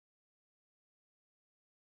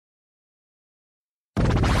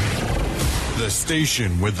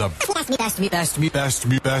station with the best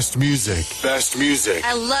music. Best music.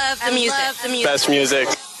 I love the music. Best music.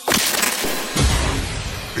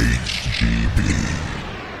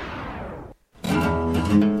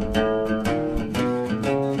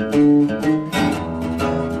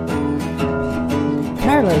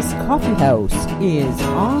 Carla's Coffee House is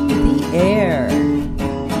on the air.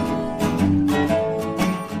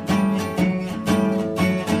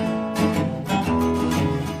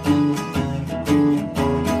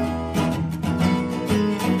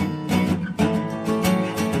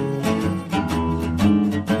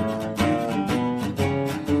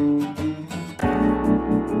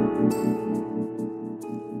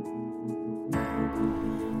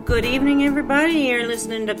 Good evening, everybody. You're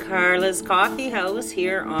listening to Carla's Coffee House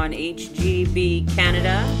here on HGB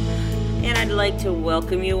Canada, and I'd like to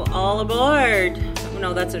welcome you all aboard. Oh,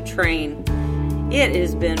 no, that's a train. It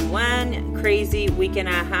has been one crazy week and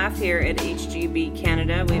a half here at HGB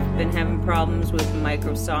Canada. We've been having problems with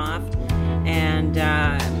Microsoft and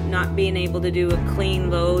not being able to do a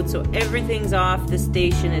clean load, so everything's off the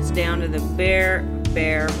station. It's down to the bare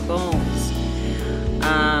bones.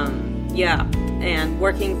 And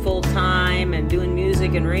working full-time and doing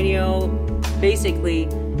music and radio basically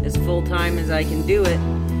as full-time as I can do it.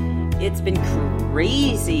 It's been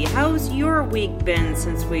crazy. How's your week been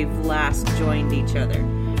since we've last joined each other?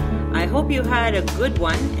 I hope you had a good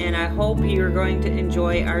one, and I hope you're going to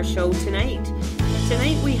enjoy our show tonight.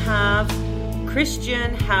 Tonight we have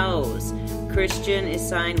Christian Howes. Christian is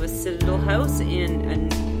signed with Citadel House in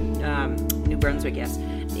New Brunswick,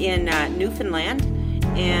 in Newfoundland.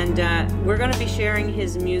 And we're going to be sharing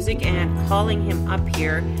his music and calling him up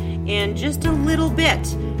here in just a little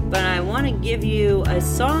bit. But I want to give you a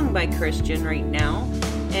song by Christian right now.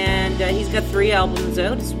 And he's got 3 albums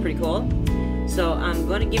out. It's pretty cool. So I'm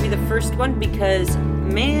going to give you the first one because,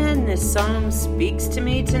 man, this song speaks to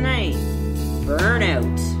me tonight.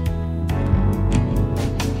 Burnout.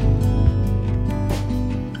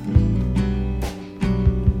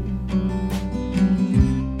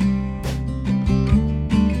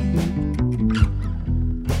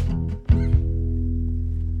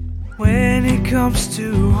 Comes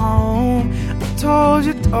to home, I told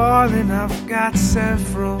you, darling, I've got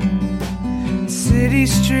several city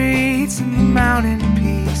streets and the mountain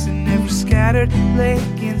peaks and every scattered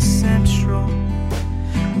lake in Central.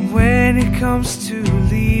 When it comes to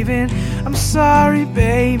leaving, I'm sorry,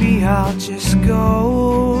 baby, I'll just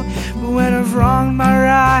go. But when I've wronged my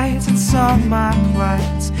rights and sung my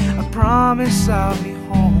plights, I promise I'll be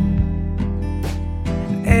home.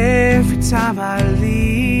 And every time I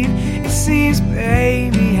leave, it seems,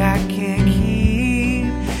 baby, I can't keep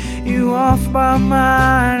you off my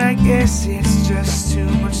mind. I guess it's just too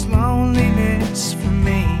much loneliness for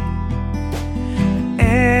me. And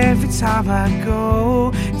every time I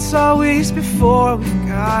go, it's always before we've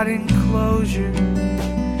gotten closure.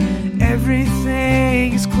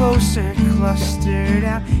 Everything is closer, clustered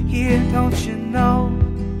out here, don't you know?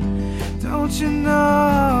 Don't you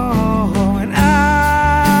know? And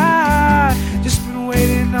I just been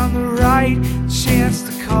waiting on the right chance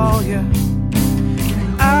to call you.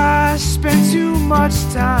 I spent too much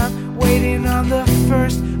time waiting on the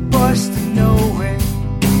first bus to nowhere.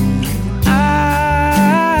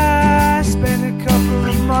 I spent a couple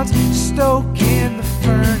of months stoking the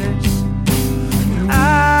furnace.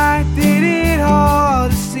 I did it all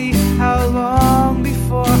to see how long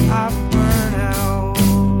before I burn out.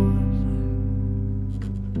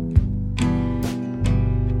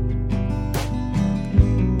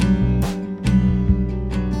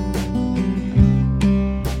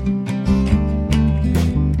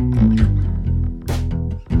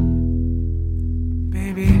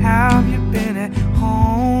 Have you been at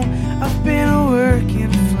home? I've been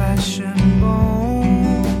working flesh and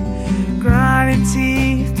bone, grinding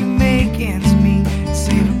teeth to make ends meet,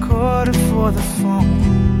 save a quarter for the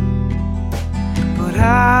phone. But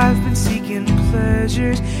I've been seeking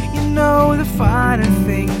pleasures, you know, the finer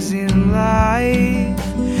things in life.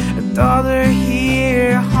 $1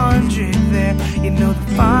 here, 100 there, you know,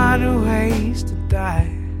 the finer ways to die.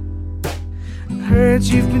 I heard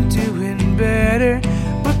you've been doing better,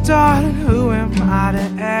 but darling, who am I to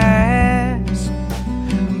ask?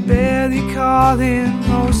 I'm barely calling,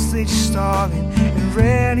 mostly just stalling, and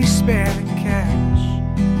rarely sparing cash.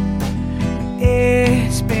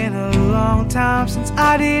 It's been a long time since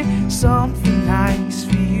I did something nice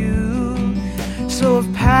for you, so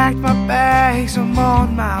I've packed my bags, I'm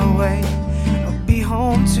on my way. I'll be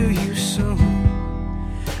home to you soon.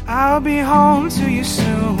 I'll be home to you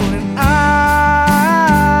soon. And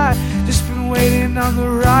I just been waiting on the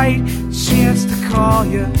right chance to call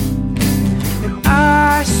you. And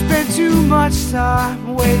much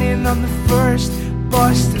time waiting on the first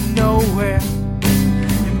bus to nowhere.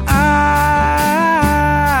 And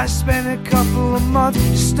I spent a couple of months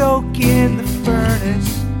stoking the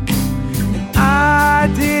furnace. And I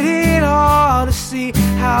did it all to see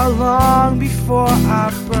how long before I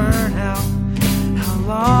burn out. How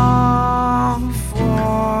long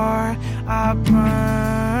before I burn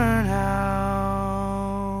out.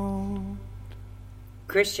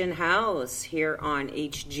 Christian House here on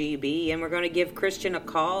HGB, and we're going to give Christian a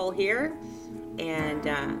call here and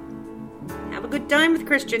have a good time with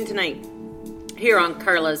Christian tonight here on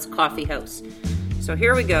Carla's Coffee House. So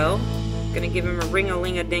here we go. Going to give him a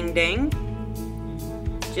ring-a-ling-a-ding-ding.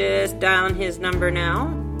 Just dialing his number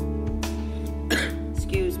now.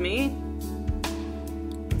 Excuse me.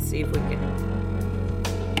 Let's see if we can.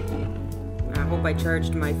 I hope I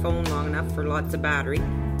charged my phone long enough for lots of battery.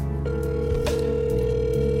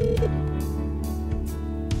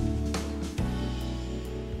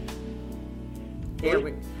 There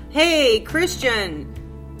we go. Hey, Christian.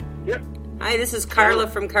 Yep. Hi, this is Carla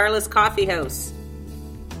from Carla's Coffee House.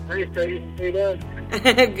 How you doing?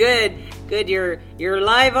 Good. You're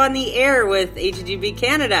live on the air with HGB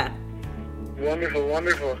Canada.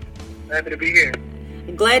 Wonderful. Happy to be here.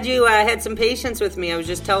 I'm glad you had some patience with me. I was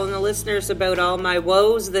just telling the listeners about all my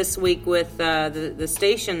woes this week with the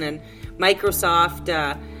station and Microsoft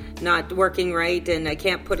not working right, and I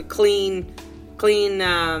can't put a clean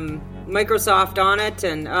Microsoft on it,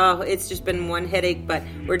 and it's just been one headache. But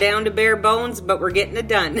we're down to bare bones, but we're getting it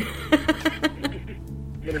done.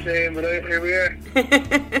 Here we are.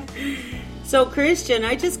 So, Christian,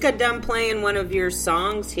 I just got done playing one of your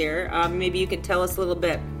songs here. Maybe you could tell us a little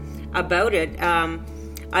bit about it.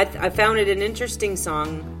 I found it an interesting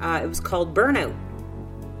song. It was called Burnout.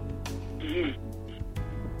 Mm-hmm.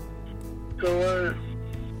 So,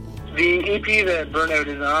 the EP that Burnout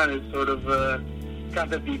is on is sort of a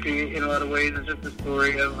concept EP in a lot of ways. It's just a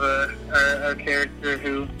story of our character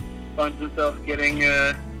who finds himself getting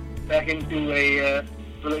back into a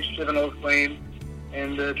relationship in old flame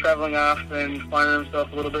and traveling off and finding himself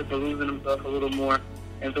a little bit but losing himself a little more.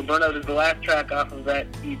 And so Burnout is the last track off of that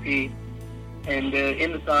EP. And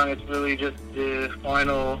in the song, it's really just the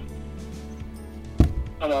final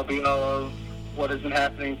all be all of what has been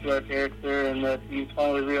happening to our character, and that he's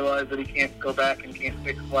finally realized that he can't go back and can't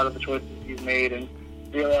fix a lot of the choices he's made, and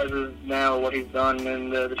realizes now what he's done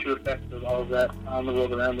and the true effects of all of that on the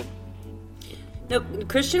world around him. Now,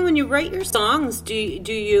 Christian, when you write your songs, do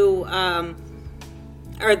you are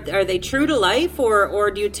they true to life,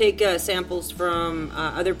 or do you take samples from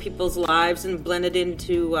other people's lives and blend it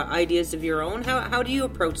into ideas of your own? How do you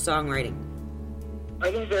approach songwriting?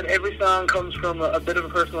 I think that every song comes from a bit of a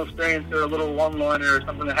personal experience or a little one-liner or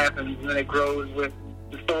something that happens, and then it grows with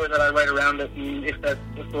the story that I write around it, and if that's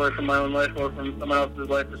a story from my own life or from someone else's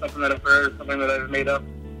life or something that I've heard, something that I've made up.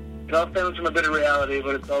 It all stems from a bit of reality,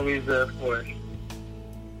 but it's always flourish.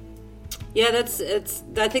 Yeah,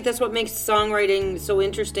 I think that's what makes songwriting so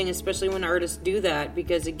interesting, especially when artists do that,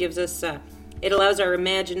 because it gives us, it allows our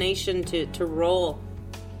imagination to roll.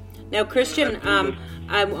 Now, Christian,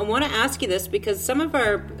 I want to ask you this because some of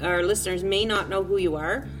our listeners may not know who you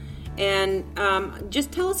are, and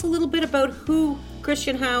just tell us a little bit about who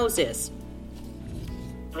Christian House is.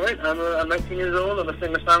 All right, I'm 19 years old. I'm a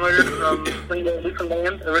singer-songwriter from Springdale,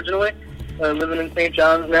 Newfoundland, originally. Living in St.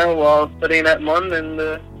 John's now while studying at MUN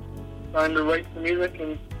and trying to write some music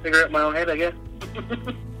and figure out my own head, I guess.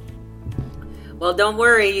 Well, don't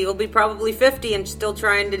worry. You'll be probably 50 and still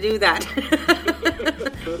trying to do that.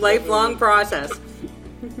 Lifelong process.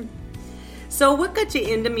 So what got you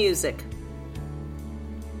into music?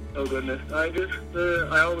 Oh, goodness.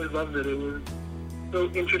 I always loved it. It was so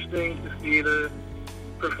interesting to see the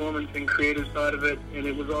performance and creative side of it, and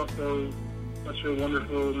it was also such a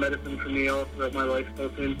wonderful medicine for me all throughout my life,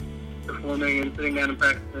 both in performing and sitting down and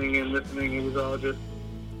practicing and listening. It was all just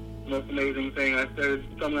the most amazing thing. I started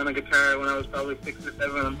strumming on a guitar when I was probably 6 or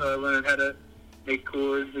 7 until I learned how to make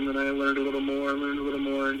chords, and then I learned a little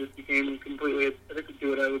more and just became completely addicted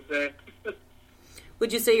to it, I would say.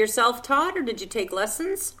 Would you say you're self-taught, or did you take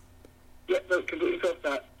lessons? Yeah, no, completely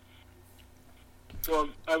self-taught. Well,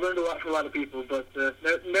 I learned a lot from a lot of people, but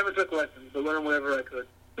never took lessons, but learned whatever I could.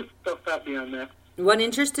 Self-taught beyond that. What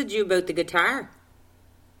interested you about the guitar?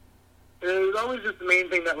 It was always just the main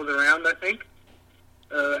thing that was around, I think.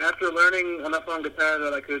 After learning enough on guitar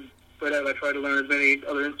that I could spread out, I tried to learn as many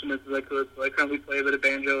other instruments as I could. So I currently play a bit of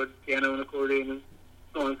banjo, piano, and accordion, and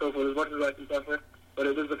so on and so forth, as much as I can suffer. But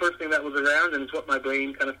it was the first thing that was around, and it's what my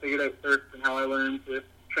brain kind of figured out first, and how I learned to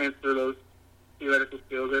transfer those theoretical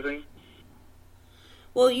skills, I think.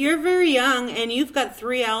 Well, you're very young, and you've got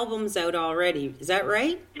 3 albums out already. Is that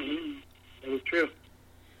right? Mm-hmm. It was true.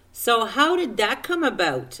 So how did that come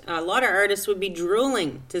about? A lot of artists would be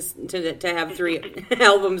drooling to have 3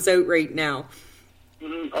 albums out right now.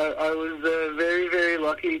 Mm-hmm. I was very, very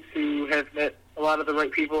lucky to have met a lot of the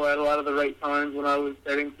right people at a lot of the right times when I was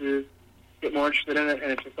starting to get more interested in it,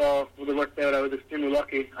 and it just all really worked out. I was extremely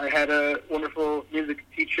lucky. I had a wonderful music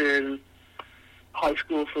teacher in high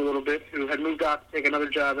school for a little bit who had moved out to take another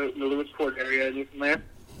job out in the Lewisport area in Newfoundland.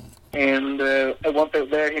 And once out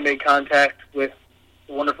there, he made contact with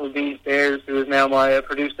the wonderful Dean Stairs, who is now my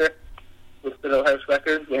producer with Fiddle House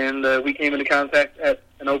Records. And we came into contact at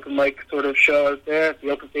an open mic sort of show out there at the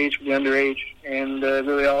open stage for the underage. And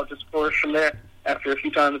really all just flourished from there. After a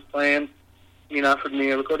few times playing, Dean offered me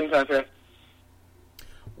a recording contract.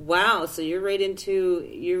 Wow, so you're right into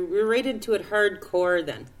it hardcore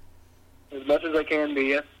then. As much as I can be,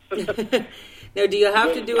 yes. Now, do you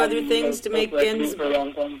have to do other things to make ends? For a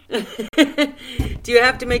long time. Do you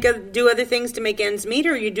have to do other things to make ends meet,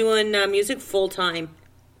 or are you doing music full time?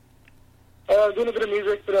 Doing a bit of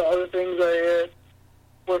music, but other things. I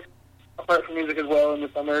work apart from music as well in the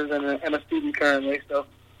summers, and I'm a student currently, so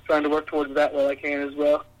trying to work towards that while I can as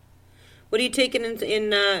well. What are you taking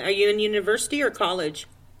in? Are you in university or college?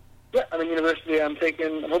 Yeah, I'm in university. I'm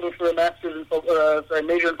hoping for a master's in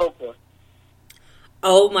major in folklore.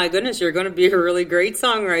 Oh my goodness, you're going to be a really great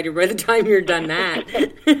songwriter by the time you're done that.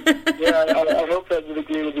 Yeah, I hope that the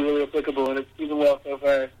degree will be really applicable, and it's even well so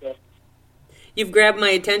far. So. You've grabbed my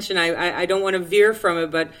attention. I don't want to veer from it,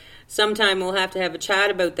 but sometime we'll have to have a chat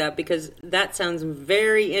about that, because that sounds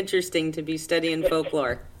very interesting to be studying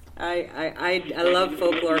folklore. I love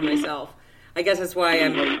folklore myself. I guess that's why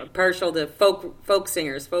I'm partial to folk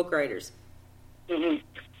singers, folk writers. Mm-hmm.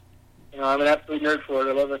 I'm an absolute nerd for it.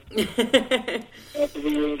 I love it. That's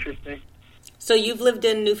really interesting. So you've lived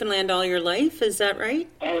in Newfoundland all your life, is that right?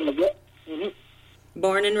 Mm-hmm.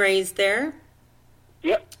 Born and raised there?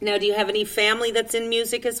 Yep. Now, do you have any family that's in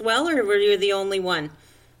music as well, or were you the only one?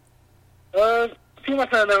 A few of my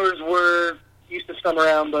family members used to stum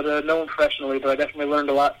around, but no one professionally, but I definitely learned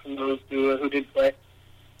a lot from those who did play.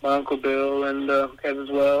 My Uncle Bill and Kev as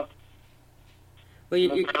well.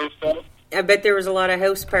 Well, I bet there was a lot of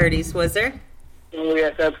house parties, was there? Oh,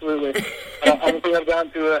 yes, absolutely. I don't think I've gone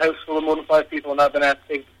to a house full of more than 5 people and not been asked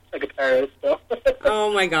to take a guitar out, so.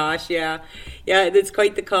 Oh my gosh, yeah. Yeah, it's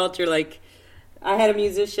quite the culture. Like, I had a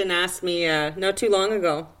musician ask me not too long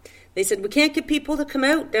ago. They said, we can't get people to come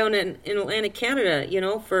out down in Atlantic Canada,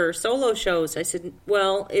 for solo shows. I said,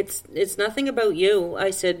 well, it's nothing about you.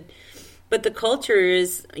 I said, but the culture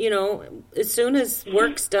is, as soon as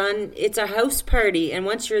work's done, it's a house party. And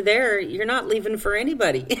once you're there, you're not leaving for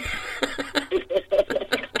anybody.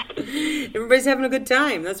 Everybody's having a good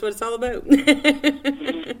time. That's what it's all about.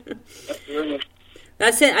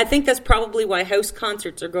 That's it. I think that's probably why house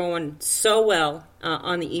concerts are going so well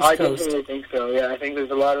on the East Coast. I definitely think so, yeah. I think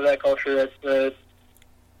there's a lot of that culture that's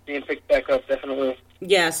being picked back up, definitely.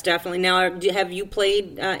 Yes, definitely. Now, have you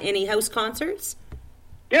played any house concerts?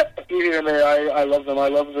 Yep, a few here and there. I love them. I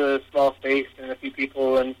love the small space and a few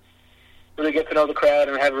people, and really get to know the crowd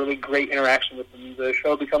and have a really great interaction with them. The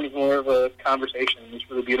show becomes more of a conversation. It's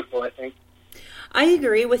really beautiful, I think. I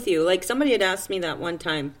agree with you. Like, somebody had asked me that one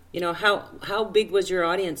time, how big was your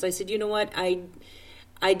audience? I said, you know what, I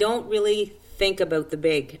don't really think about the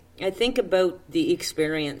big. I think about the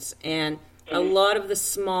experience. And a lot of the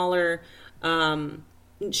smaller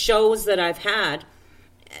shows that I've had,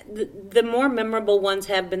 the more memorable ones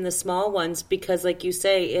have been the small ones, because, like you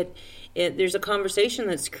say, there's a conversation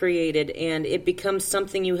that's created, and it becomes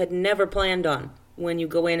something you had never planned on when you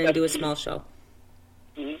go in and do a small show.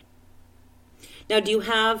 Mm-hmm. Now, do you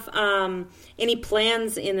have any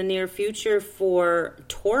plans in the near future for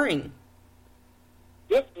touring?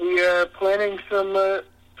 Yep, we are planning some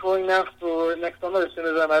touring now for next summer. As soon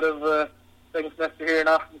as I'm out of second semester here and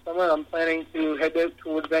off in the summer, I'm planning to head out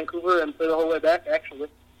towards Vancouver and play the whole way back, actually.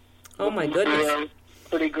 Oh, my goodness.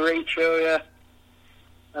 Pretty great show, yeah.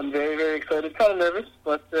 I'm very, very excited. Kind of nervous,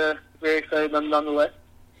 but very excited nonetheless.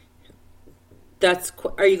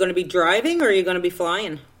 Are you going to be driving, or are you going to be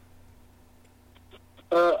flying?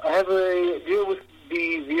 I have a deal with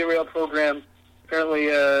the Via Rail program.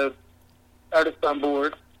 Currently, artists on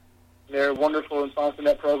board. They're wonderful in sponsoring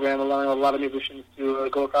that program, allowing a lot of musicians to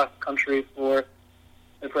go across the country for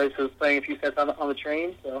the price of playing a few sets on the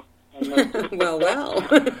train. So, well.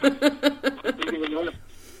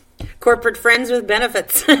 Corporate friends with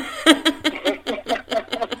benefits.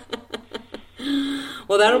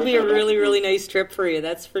 Well, that'll be a really, really nice trip for you,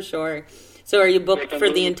 that's for sure. So are you booked for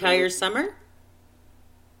the entire summer?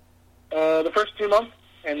 The first 2 months,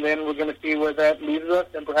 and then we're going to see where that leaves us,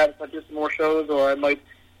 and perhaps I'll do some more shows, or I might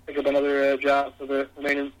pick up another job for the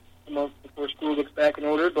remaining months before school gets back in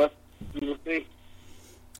order, but we will see.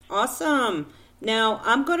 Awesome. Now,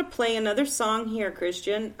 I'm going to play another song here,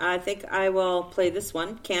 Christian. I think I will play this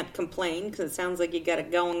one, Can't Complain, because it sounds like you got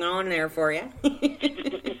it going on there for you.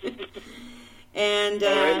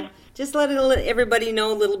 And just let everybody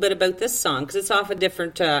know a little bit about this song, because it's off a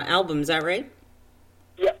different album. Is that right?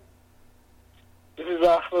 Yeah. This is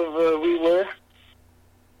off of We Were.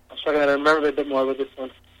 I'm struggling to remember a bit more about this one.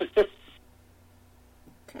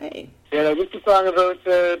 Okay. Yeah, this is a song about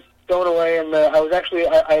going away, and I was actually,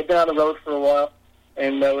 I had been on the road for a while,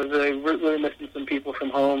 and I was really missing some people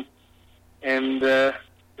from home, and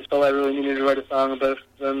just felt I really needed to write a song about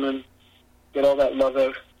them and get all that love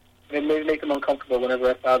out. And it made make them uncomfortable whenever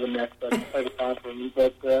I saw them next. I played a song for them,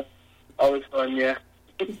 but always fun, yeah.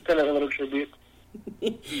 Kind of a little tribute.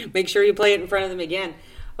 Make sure you play it in front of them again.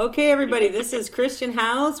 Okay, everybody, this is Christian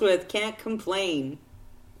Howes with Can't Complain.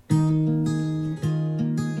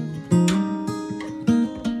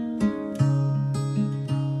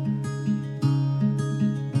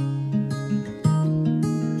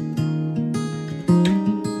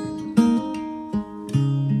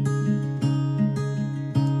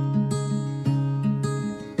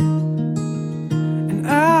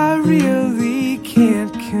 Really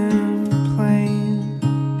can't complain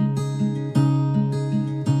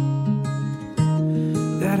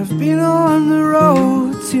that I've been on the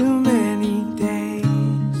road too many days,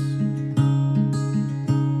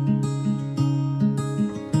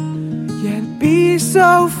 yet it'd be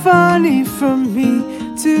so funny for me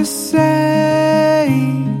to say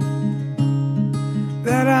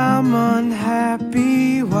that I'm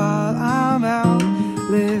unhappy while I'm out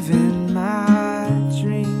living my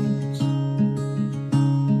dreams.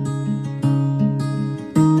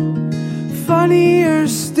 Funnier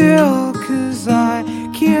still, 'cause I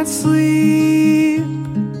can't sleep.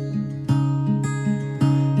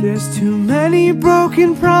 There's too many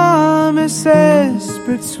broken promises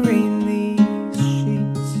between these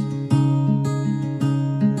sheets.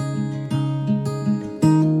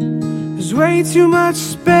 There's way too much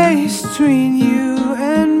space between you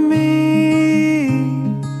and me.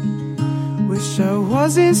 Wish I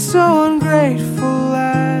wasn't so ungrateful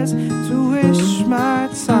as to wish my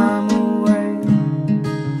time away.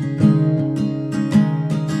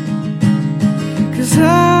 'Cause I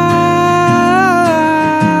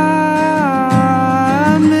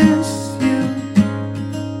miss you,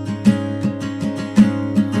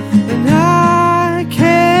 and I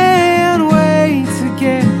can't wait to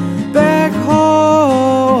get back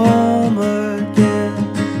home again.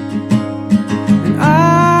 And I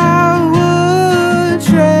would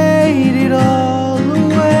trade it all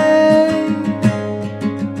away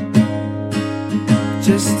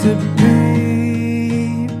just to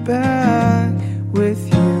be back with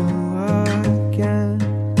you again.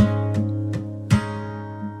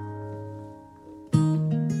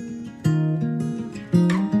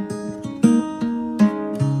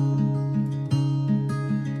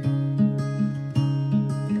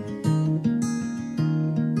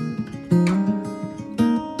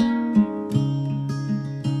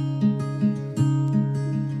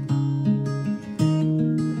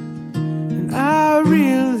 And I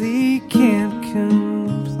really can't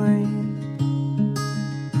complain,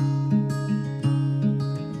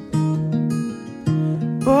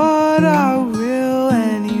 but I will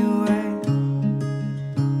anyway.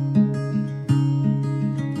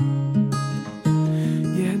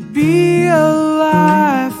 Yeah, it'd be a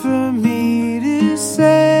lie for me to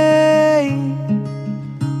say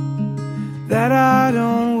that I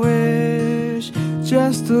don't wish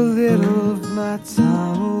just a little of my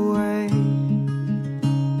time away.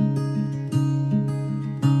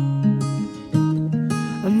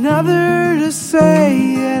 Another to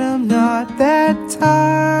say that I'm not that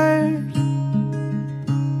tired.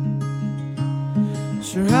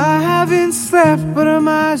 Sure, I haven't slept, but am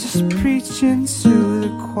I just preaching to the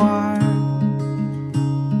choir?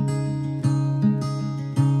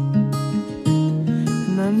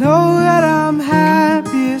 And I know that I'm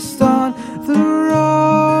happiest on the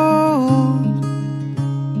road,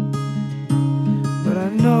 but I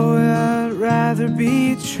know I'd rather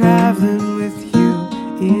be traveling with you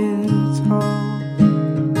in tow.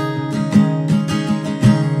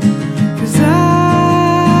 'Cause I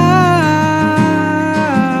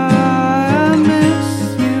miss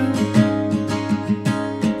you,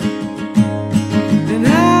 and I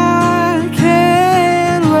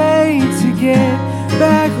can't wait to get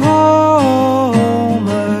back home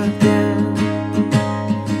again.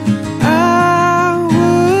 I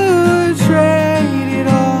would trade it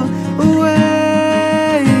all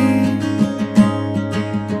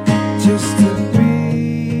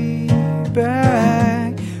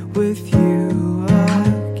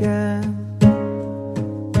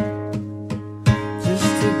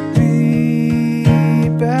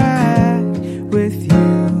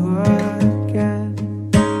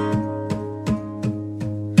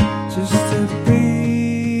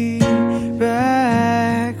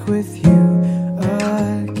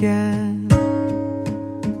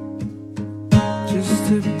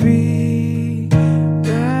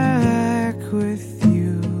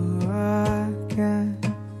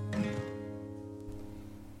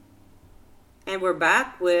And we're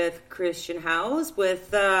back with Christian Howes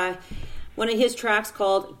with one of his tracks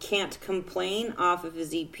called Can't Complain off of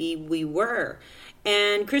his EP, We Were.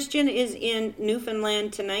 And Christian is in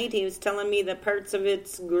Newfoundland tonight. He was telling me that parts of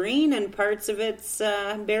it's green and parts of it's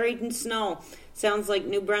buried in snow. Sounds like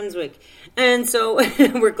New Brunswick. And so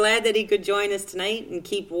we're glad that he could join us tonight and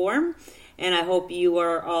keep warm. And I hope you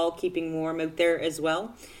are all keeping warm out there as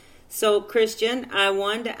well. So, Christian, I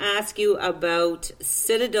wanted to ask you about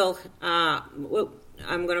Citadel. I'm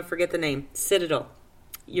going to forget the name. Citadel,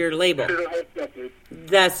 your label.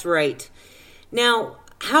 That's right. Now,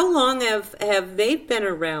 how long have they been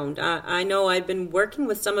around? I know I've been working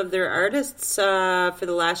with some of their artists for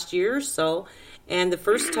the last year or so, and the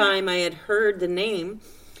first time I had heard the name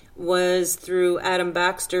was through Adam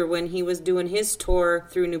Baxter when he was doing his tour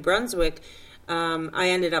through New Brunswick. I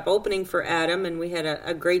ended up opening for Adam, and we had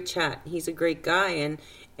a great chat. He's a great guy,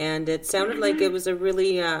 and it sounded like it was a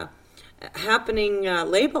really happening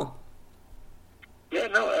label. Yeah,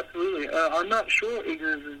 no, absolutely. I'm not sure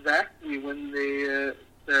exactly when they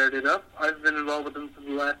started up. I've been involved with them for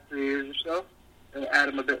the last 3 years or so, and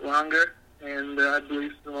Adam a bit longer, and I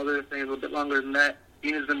believe some other things a bit longer than that.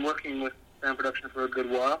 Ian has been working with sound production for a good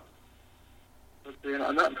while, but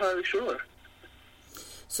I'm not entirely sure.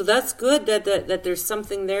 So that's good that there's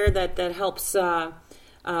something there that helps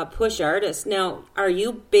push artists. Now, are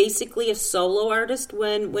you basically a solo artist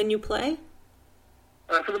when you play?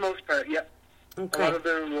 For the most part, yeah. Okay. All of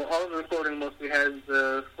the recording mostly has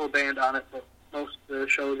a full band on it, but most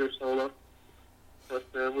shows are solo. But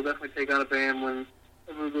we'll definitely take on a band when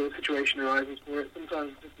the situation arises for it.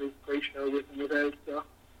 Sometimes it's just a great show with and without, so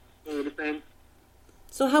we're the same.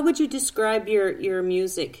 So how would you describe your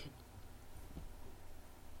music?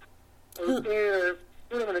 I would say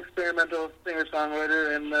sort of an experimental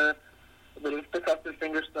singer-songwriter and a bit of percussive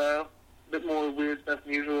finger style, a bit more weird stuff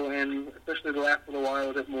than usual, and especially the last little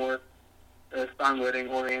while, a bit more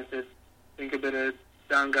songwriting-oriented. Think a bit of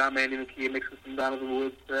Don Gott, Mandy McKee, mixed with some Donovan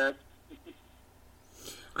Woods.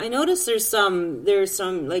 I notice there's some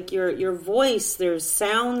like your voice. There's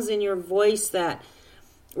sounds in your voice that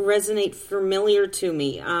resonate familiar to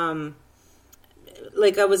me.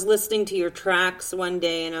 Like I was listening to your tracks one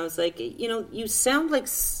day, and I was like, you sound like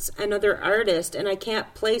another artist, and I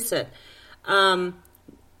can't place it.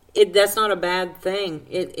 That's not a bad thing.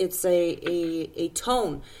 It's a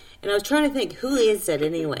tone. And I was trying to think, who is it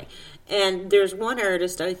anyway? And there's one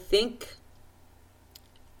artist, I think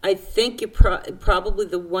you're probably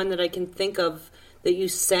the one that I can think of that you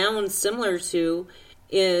sound similar to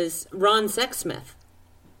is Ron Sexsmith.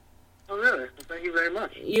 Oh, really? Well, thank you very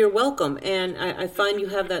much. You're welcome. And I find you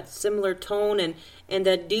have that similar tone and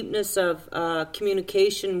that deepness of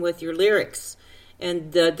communication with your lyrics.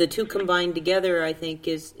 And the two combined together, I think,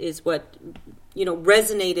 is what,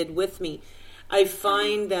 resonated with me. I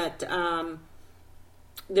find that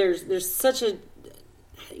there's such a,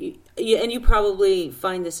 and you probably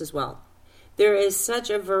find this as well, there is such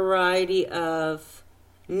a variety of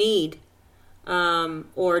need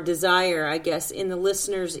or desire, I guess, in the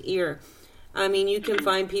listener's ear. I mean, you can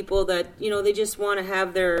find people that, they just want to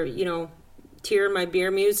have their, tear in my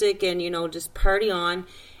beer music and, just party on.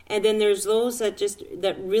 And then there's those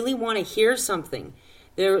that really want to hear something.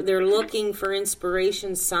 They're looking for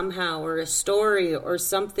inspiration somehow, or a story, or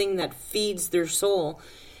something that feeds their soul.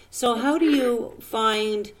 So how do you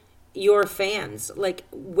find your fans? Like,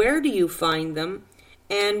 where do you find them?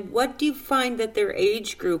 And what do you find that their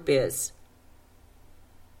age group is?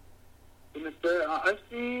 I've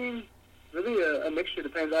seen really a mixture.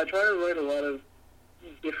 Depends. I try to write a lot of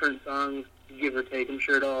different songs, give or take. I'm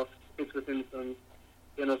sure it all fits within some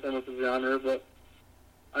semblance of genre, but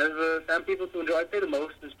I've found people to enjoy. I'd say the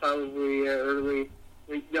most is probably early,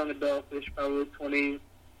 young adultish, probably 20,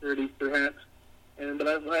 30 perhaps. But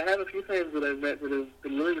I have a few fans that I've met that have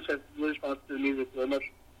been really responsive to the music. They're much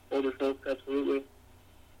older folks, absolutely.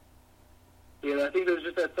 Yeah, I think there's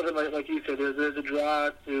just that something like you said. There's a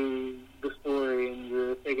draw to the story and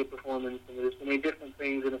the sacred performance, and there's so many different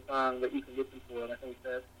things in a song that you can listen for, and I think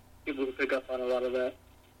that people will pick up on a lot of that.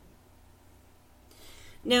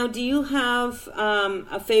 Now, do you have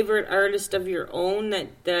a favorite artist of your own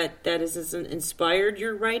that has inspired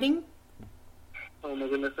your writing? Oh my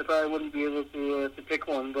goodness, I probably wouldn't be able to pick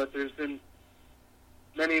one, but there's been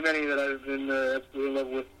many that I've been absolutely in love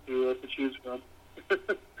with to choose from.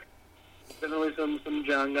 Definitely some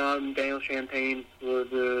John Gott and Daniel Champagne for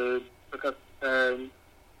the percussive guitar and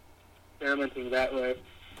experimenting that way.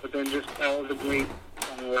 But then just all the great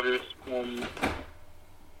songwriters from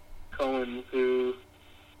Cohen to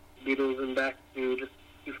Beatles and back to just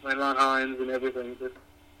Ron Hines and everything. Just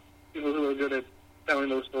people who are good at telling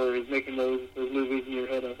those stories, making those movies in your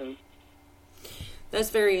head, I think. That's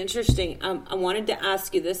very interesting. I wanted to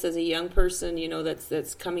ask you this as a young person,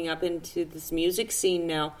 that's coming up into this music scene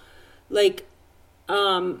now. Like,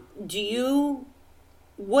 what do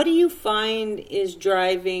you find is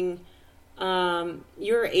driving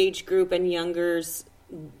your age group and younger's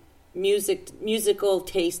musical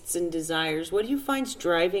tastes and desires? What do you find's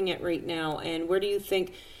driving it right now, and where do you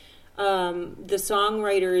think the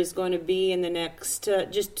songwriter is going to be in the next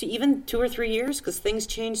even 2 or 3 years, because things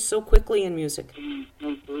change so quickly in music?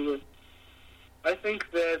 Absolutely. I think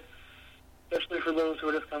that, especially for those who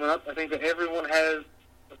are just coming up, I think that everyone has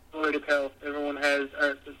a story to tell. Everyone has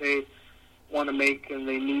art that they want to make and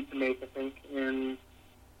they need to make, I think, and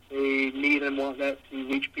they need and want that to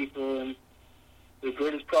reach people. And the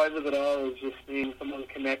greatest prize of it all is just seeing someone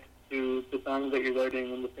connect to the songs that you're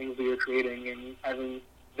writing and the things that you're creating, and having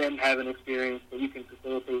them have an experience that you can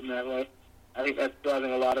facilitate in that way. I think that's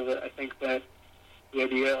driving a lot of it. I think that the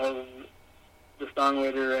idea of the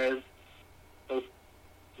songwriter as both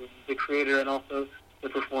the creator and also the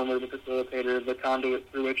performer, the facilitator, the conduit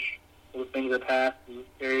through which those things are passed is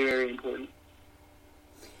very, very important.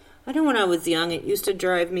 I know when I was young, it used to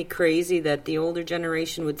drive me crazy that the older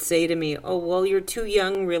generation would say to me, "Oh, well, you're too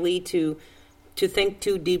young really to think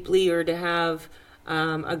too deeply or to have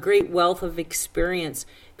a great wealth of experience."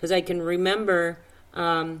 Because I can remember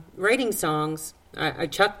writing songs. I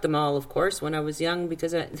chucked them all, of course, when I was young,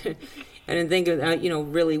 because I didn't think of,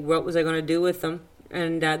 really what was I going to do with them.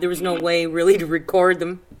 And there was no way really to record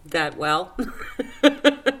them that well.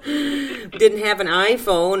 Didn't have an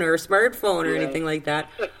iPhone or a smartphone or anything like that.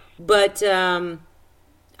 But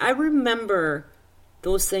I remember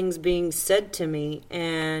those things being said to me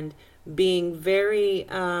and being very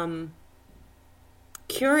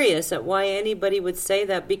curious at why anybody would say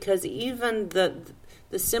that, because even the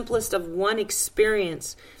simplest of one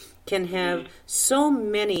experience can have so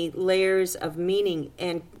many layers of meaning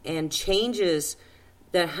and changes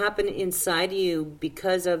that happen inside you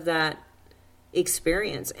because of that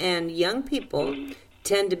experience. And young people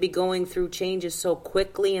tend to be going through changes so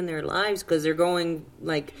quickly in their lives because they're going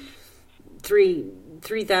like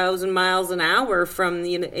 3,000 miles an hour from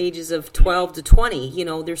the ages of 12 to 20.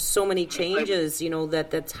 There's so many changes,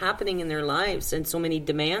 that's happening in their lives, and so many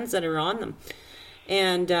demands that are on them.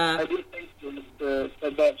 And I do think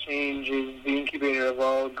that change is the incubator of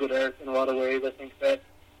all good art in a lot of ways. I think that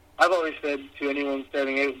I've always said to anyone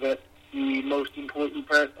starting out that the most important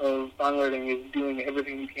part of songwriting is doing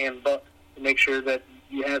everything you can but to make sure that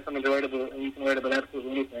you have something to write about, and you can write about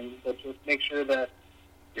absolutely anything, but just make sure that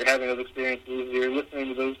you're having those experiences, you're listening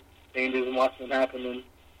to those changes and watching them happen and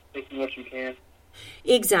taking what you can.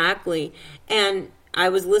 Exactly. And I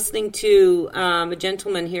was listening to a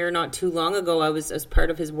gentleman here not too long ago. I was as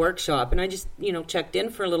part of his workshop, and I just, checked in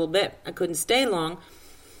for a little bit. I couldn't stay long.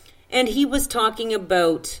 And he was talking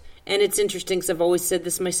about, and it's interesting because I've always said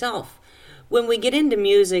this myself, when we get into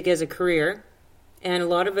music as a career, and a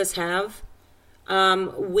lot of us have,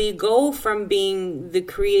 we go from being the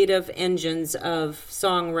creative engines of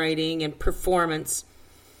songwriting and performance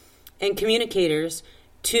and communicators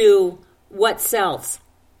to what sells.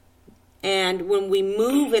 And when we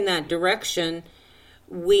move in that direction,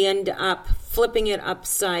 we end up flipping it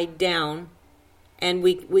upside down, and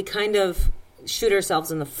we kind of shoot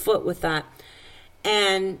ourselves in the foot with that.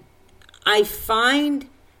 And I find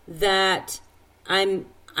that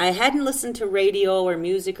I hadn't listened to radio or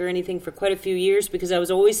music or anything for quite a few years because I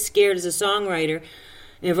was always scared as a songwriter.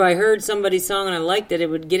 If I heard somebody's song and I liked it, it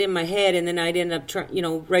would get in my head, and then I'd end up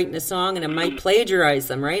writing a song and I might plagiarize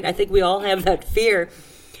them, right? I think we all have that fear.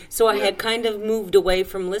 So I had kind of moved away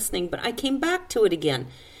from listening, but I came back to it again.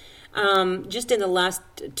 Just in the last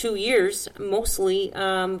 2 years, mostly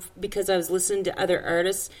because I was listening to other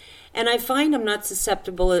artists. And I find I'm not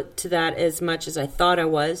susceptible to that as much as I thought I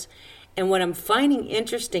was. And what I'm finding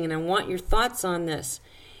interesting, and I want your thoughts on this,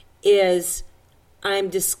 is I'm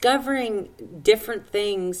discovering different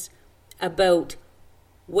things about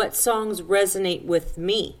what songs resonate with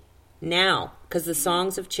me now, because the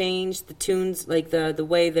songs have changed, the tunes, like the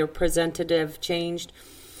way they're presented have changed.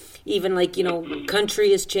 Even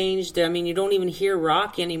country has changed. I mean, you don't even hear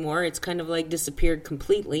rock anymore. It's kind of like disappeared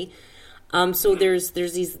completely. So there's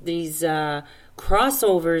these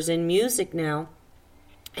crossovers in music now.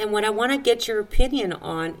 And what I want to get your opinion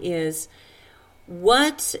on is,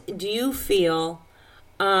 what do you feel,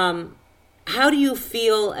 how do you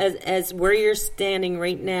feel as where you're standing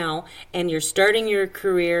right now, and you're starting your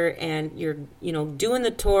career and you're, doing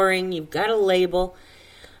the touring, you've got a label.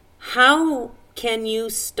 How can you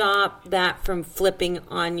stop that from flipping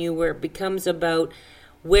on you, where it becomes about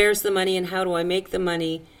where's the money and how do I make the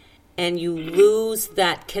money? And you lose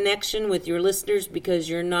that connection with your listeners because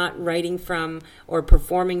you're not writing from or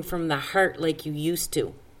performing from the heart like you used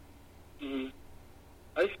to. Mm-hmm.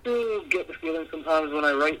 I still get the feeling sometimes when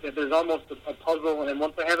I write that there's almost a puzzle, and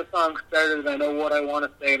once I have a song started and I know what I want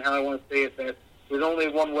to say and how I want to say it, that there's only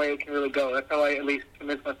one way it can really go. That's how I at least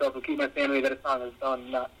convince myself to keep my sanity that a song is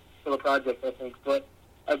done, not still a project, I think. But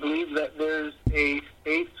I believe that there's a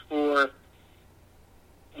space for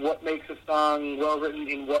what makes a song well-written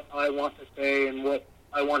in what I want to say and what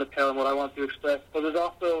I want to tell and what I want to express. But there's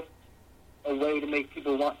also a way to make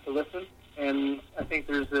people want to listen. And I think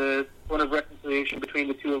there's a point of reconciliation between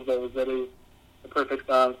the two of those that is the perfect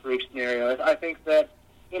song for each scenario. I think that,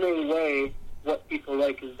 in a way, what people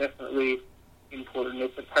like is definitely important.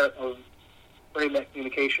 It's a part of spreading that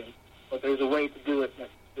communication. But there's a way to do it that's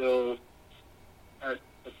still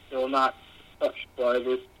not touched by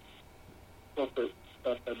this corporate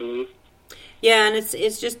stuff, I believe. Yeah, and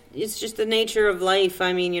it's just the nature of life.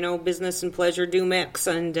 I mean, business and pleasure do mix,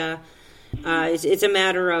 and it's a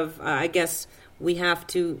matter of, I guess, we have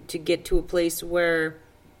to get to a place where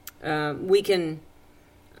we can,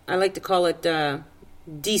 I like to call it,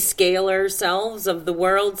 descale ourselves of the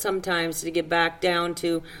world sometimes to get back down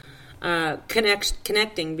to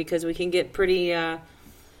connecting, because we can get pretty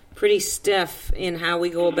stiff in how we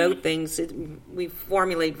go about things. We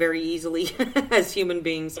formulate very easily as human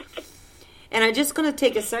beings. And I'm just going to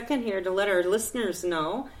take a second here to let our listeners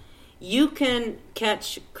know. You can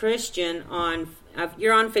catch Christian on,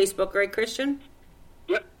 you're on Facebook, right, Christian?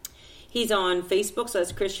 Yep. He's on Facebook, so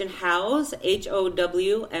that's Christian Howse,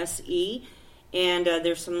 Howse. And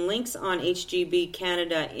there's some links on HGB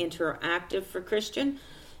Canada Interactive for Christian.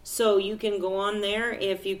 So you can go on there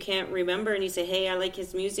if you can't remember and you say, hey, I like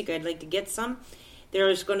his music, I'd like to get some.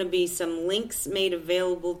 There's going to be some links made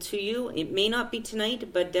available to you. It may not be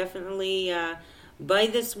tonight, but definitely by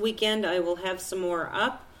this weekend I will have some more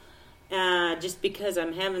up. Just because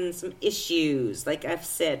I'm having some issues, like I've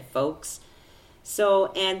said, folks.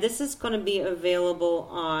 So, and this is going to be available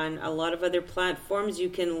on a lot of other platforms. You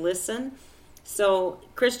can listen. So,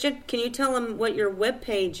 Christian, can you tell them what your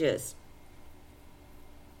webpage is?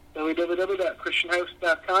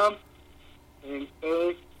 www.christianhouse.com and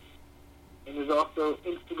there's also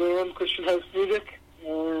Instagram, Christian House Music,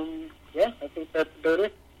 and yeah, I think that's about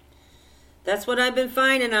it. That's what I've been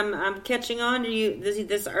finding. I'm catching on to you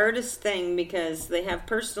this artist thing, because they have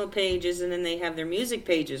personal pages and then they have their music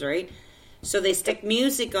pages, right? So they stick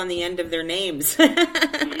music on the end of their names.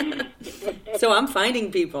 So I'm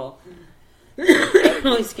finding people.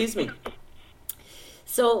 Oh, excuse me.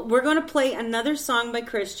 So we're going to play another song by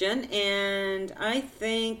Christian, and I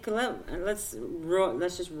think let's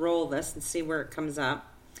just roll this and see where it comes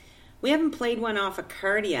up. We haven't played one off of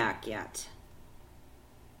Cardiac yet.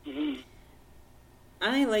 Mm-hmm.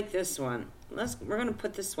 I like this one. We're going to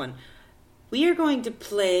put this one. We are going to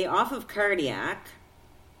play off of Cardiac,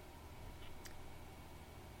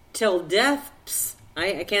 Till Depths.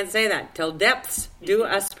 I can't say that. Till Depths Do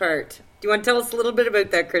Us Part. Do you want to tell us a little bit about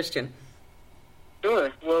that, Christian?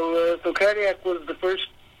 Sure. Well, so Cardiac was the first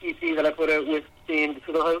EP that I put out with Seeing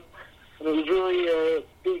to the House. And it was really a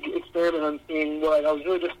big experiment on seeing what I was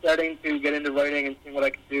really just starting to get into writing and seeing what I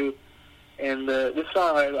could do. And this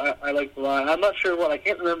song I liked a lot. I'm not sure what. I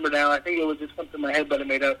can't remember now. I think it was just something in my head that I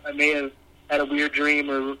made up. I may have had a weird dream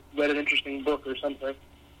or read an interesting book or something.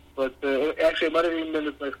 But actually, it might have even been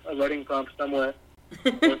just like a writing prompt somewhere.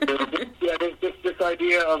 But, yeah, this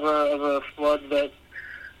idea of a flood that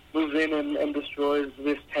moves in and destroys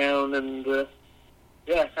this town, and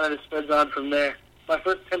yeah, kind of just spreads on from there. My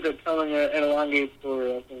first attempt at telling an elongated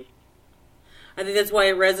story, I think. I think that's why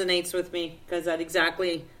it resonates with me, because that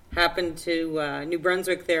exactly happened to New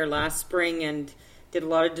Brunswick there last spring and did a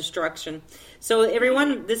lot of destruction. So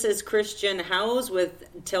everyone, this is Christian Howse with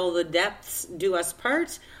Till the Depths Do Us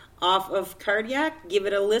Part off of Cardiac. Give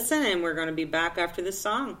it a listen, and we're going to be back after this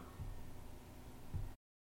song.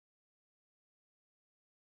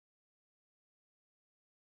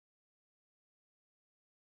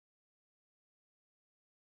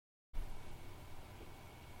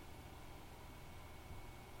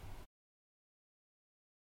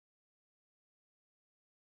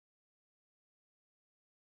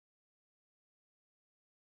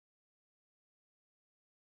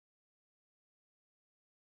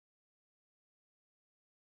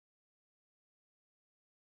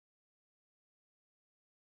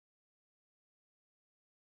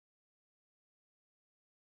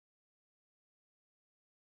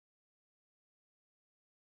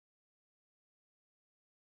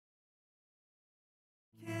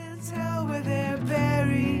 Can't tell where they're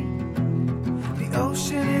buried. The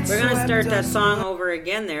We're going to start that song over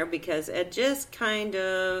again there because it just kind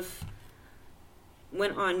of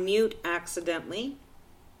went on mute accidentally.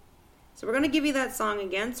 So we're going to give you that song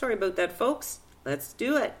again. Sorry about that, folks. Let's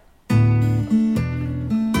do it.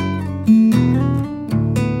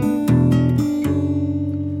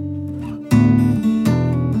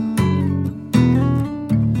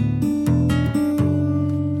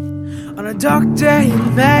 On a dark day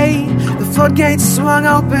in May, the floodgates swung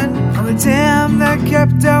open on the dam that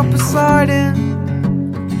kept out Poseidon.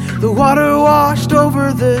 The water washed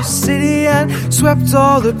over the city and swept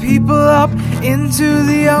all the people up into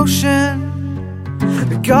the ocean.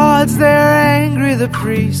 The gods, they're angry, the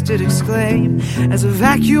priest did exclaim, as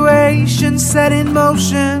evacuation set in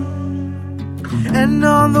motion. And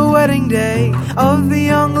on the wedding day of the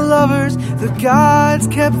young lovers, the gods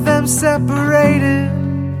kept them separated.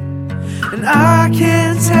 And I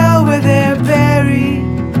can't tell where they're buried.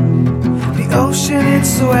 The ocean, it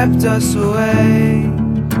swept us away.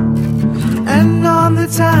 And on the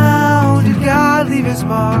town did God leave his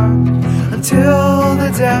mark, until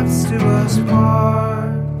the depths do us part.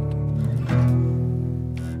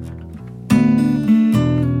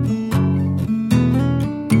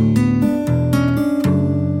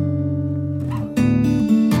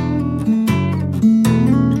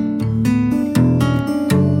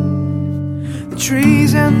 The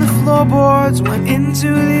trees and the floorboards went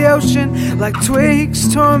into the ocean like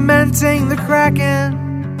twigs tormenting the kraken.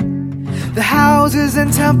 The houses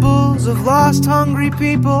and temples of lost, hungry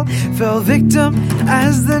people fell victim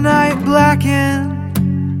as the night blackened.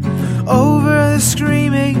 Over the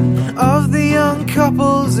screaming of the young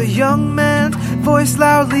couples, a young man's voice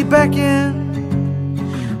loudly beckoned.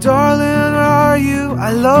 Darling, where are you?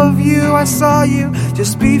 I love you, I saw you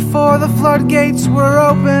just before the floodgates were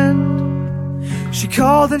opened. She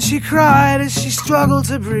called and she cried as she struggled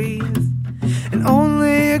to breathe, and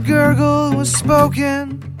only a gurgle was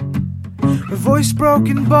spoken. Her voice broke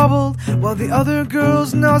and bubbled while the other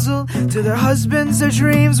girls nuzzled to their husbands. Their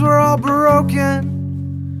dreams were all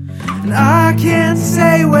broken. And I can't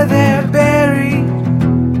say where they're buried.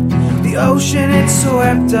 The ocean, it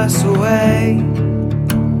swept us away.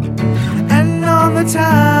 And on the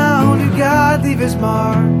town did God leave his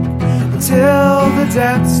mark, until the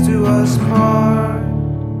depths do us part.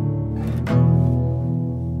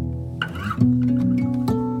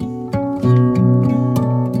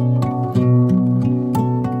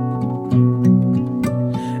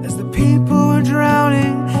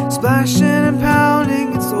 Splashing and pounding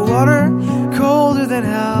against the water, colder than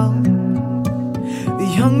hell. The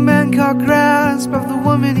young man caught grasp of the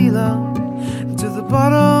woman he loved, and to the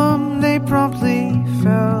bottom they promptly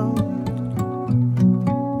fell.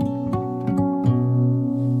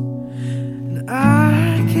 And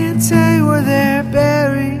I can't tell where they're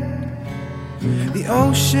buried. The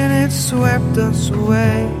ocean, it swept us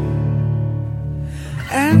away.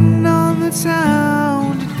 And on the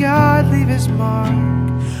town did God leave his mark,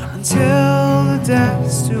 until the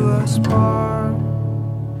depths do us part.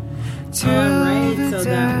 Alright, so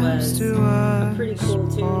that was a pretty cool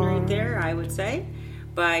tune right there, I would say,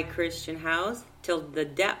 by Christian House, Till the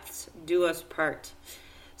Depths Do Us Part.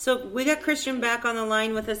 So we got Christian back on the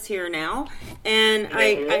line with us here now, and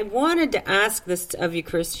I wanted to ask this of you,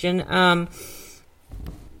 Christian.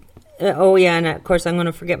 Oh yeah, and of course I'm going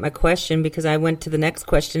to forget my question because I went to the next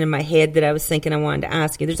question in my head that I was thinking I wanted to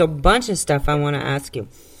ask you. There's a bunch of stuff I want to ask you.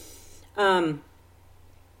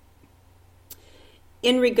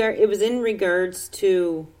 It was in regards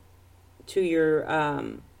to your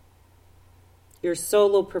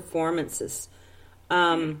solo performances.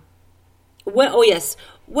 What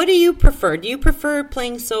do you prefer? Do you prefer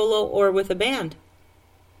playing solo or with a band?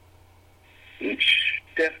 Each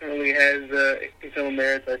definitely has its own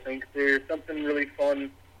merits, I think. There's something really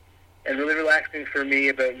fun and really relaxing for me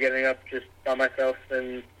about getting up just by myself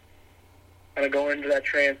and kind of going into that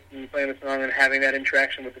trance and playing the song and having that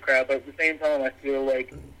interaction with the crowd. But at the same time, I feel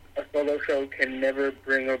like a solo show can never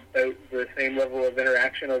bring about the same level of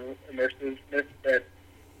interaction, of immersiveness that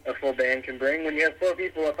a full band can bring. When you have four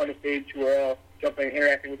people up on the stage who are all jumping,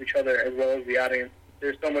 interacting with each other as well as the audience,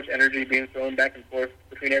 there's so much energy being thrown back and forth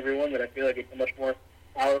between everyone that I feel like it's a much more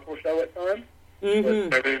powerful show at times. Mm-hmm.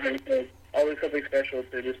 But there's always something special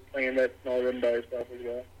to just playing that small room by yourself as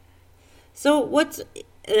well. So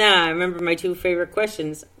I remember my two favorite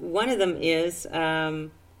questions. One of them is,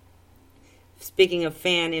 speaking of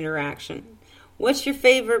fan interaction, what's your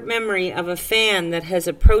favorite memory of a fan that has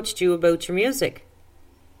approached you about your music?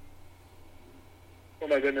 Oh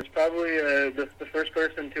my goodness, probably the first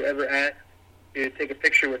person to ever ask to take a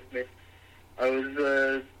picture with me. I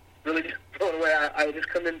was really just blown away. I just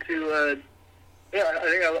come into Yeah, I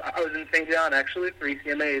think I was in St. John, actually, for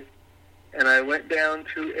ECMAs, and I went down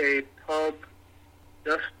to a pub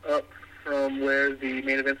just up from where the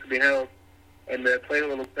main events would be held, and played a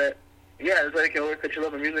little set. Yeah, it was like, that you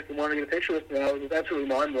love my music and wanted to get a picture with me. I was absolutely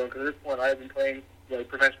mind-blown, because at this point I had been playing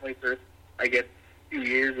professionally for, I guess, 2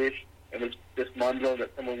 years-ish, and was just mind-blown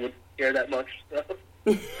that someone would care that much. So,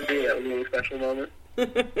 to me, that was a really special moment.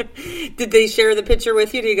 Did they share the picture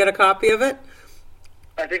with you? Do you got a copy of it?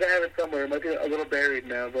 I think I have it somewhere. It might be a little buried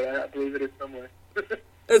now, but I believe it is somewhere.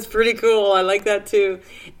 That's pretty cool. I like that too.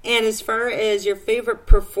 And as far as your favorite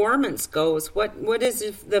performance goes, what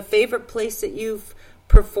is the favorite place that you've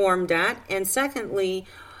performed at? And secondly,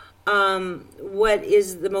 what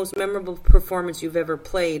is the most memorable performance you've ever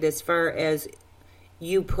played as far as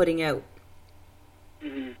you putting out?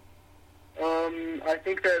 Mm-hmm. I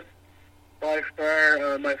think that by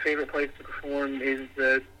far my favorite place to perform is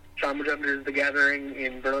the Trauma Jumpers, The Gathering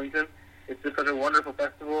in Burlington. It's just such a wonderful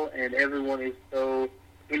festival, and everyone is so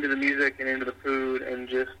into the music and into the food and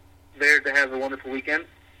just there to have a wonderful weekend.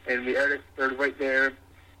 And the artists are right there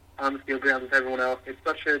on the field grounds with everyone else. It's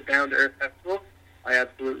such a down-to-earth festival. I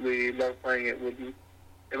absolutely love playing it.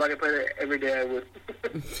 If I could play it every day, I would.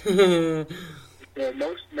 The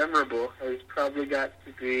most memorable has probably got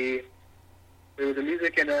to be, there was a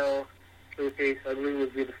Music NL showcase, I believe it was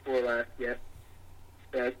the before last, yes.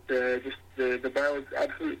 That just the bar was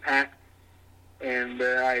absolutely packed, and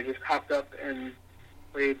I just hopped up and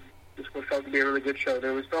played just what felt to be a really good show.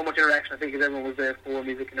 There was so much interaction, I think, because everyone was there for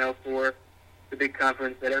Music NL, for the big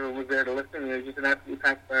conference, that everyone was there to listen, and it was just an absolutely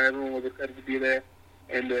packed bar. Everyone was excited to be there,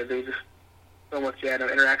 and there was just so much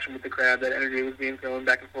interaction with the crowd. That energy was being thrown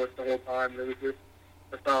back and forth the whole time. There was just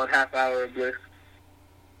a solid half hour of bliss.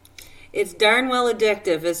 It's darn well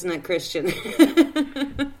addictive, isn't it, Christian?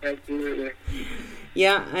 Absolutely.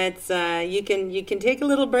 Yeah, it's you can take a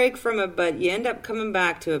little break from it, but you end up coming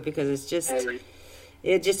back to it because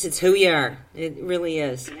it's who you are. It really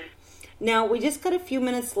is. Mm-hmm. Now we just got a few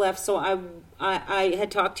minutes left, so I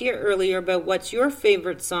had talked to you earlier about what's your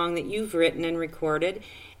favorite song that you've written and recorded,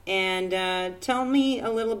 and tell me a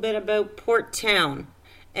little bit about Port Town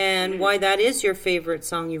and why that is your favorite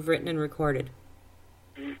song you've written and recorded.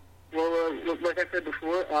 Mm-hmm. Well, like I said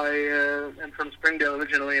before, I am from Springdale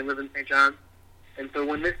originally and live in St. John. And so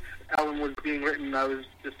when this album was being written, I was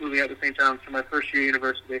just moving out to St. John's for my first year of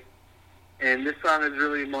university. And this song is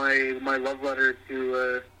really my love letter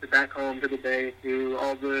to back home, to the Bay, to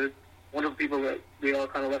all the wonderful people that we all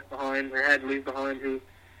kind of left behind, or had to leave behind, who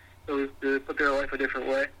chose to put their life a different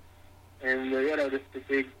way. And, just a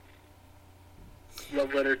big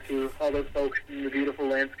love letter to all those folks and the beautiful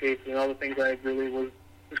landscapes and all the things I really was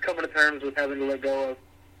just coming to terms with having to let go of.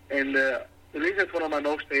 And the reason it's one of my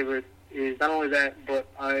most favorites is not only that, but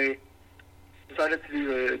I decided to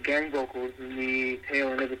do gang vocals in the tail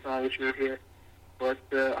end of the song, which you will hear. But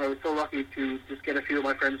I was so lucky to just get a few of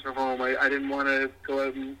my friends from home. I didn't want to go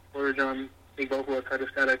out and splurge on big vocalists. I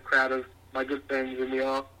just got a crowd of my good friends, and we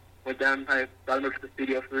all went down. I got them up to the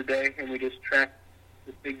studio for a day, and we just tracked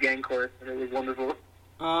this big gang chorus, and it was wonderful.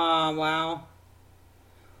 Oh, wow.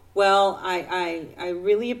 Well, I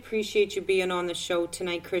really appreciate you being on the show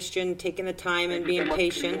tonight, Christian, taking the time and being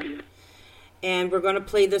patient. And we're going to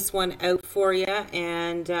play this one out for you,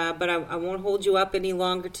 and but I won't hold you up any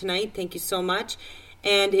longer tonight. Thank you so much.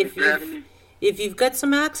 And if you've got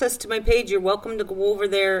some access to my page, you're welcome to go over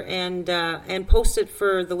there and post it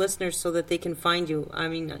for the listeners so that they can find you. I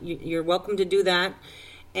mean, you're welcome to do that.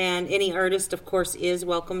 And any artist, of course, is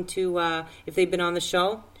welcome to, if they've been on the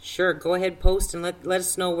show, sure, go ahead, post, and let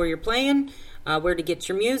us know where you're playing, where to get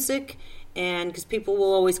your music, and because people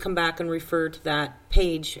will always come back and refer to that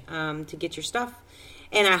page to get your stuff.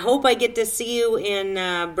 And I hope I get to see you in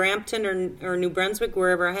Brampton or New Brunswick,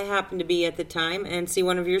 wherever I happen to be at the time, and see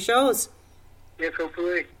one of your shows. Yes,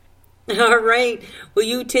 hopefully. All right. Well,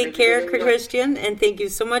 you take care, Christian, and thank you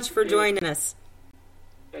so much for joining us.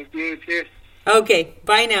 Thank you. Cheers. Okay,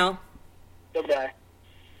 bye now. Goodbye.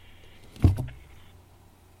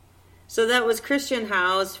 So that was Christian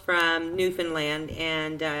Howes from Newfoundland,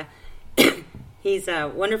 and he's a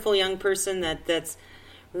wonderful young person that's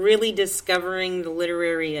really discovering the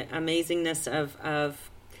literary amazingness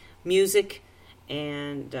of music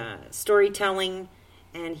and storytelling,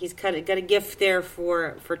 and he's got a gift there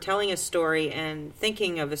for telling a story and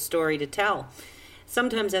thinking of a story to tell.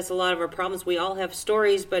 Sometimes that's a lot of our problems. We all have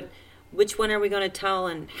stories, but which one are we going to tell,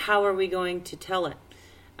 and how are we going to tell it?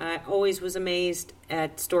 I always was amazed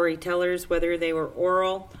at storytellers, whether they were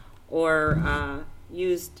oral or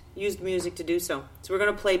used music to do so. So we're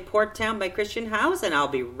going to play Port Town by Christian Howes, and I'll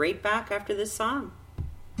be right back after this song.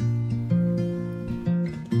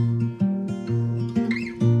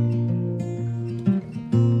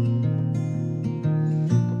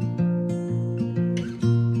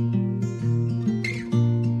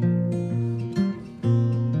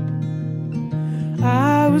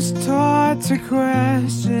 to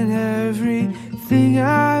question everything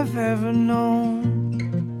I've ever known.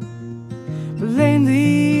 But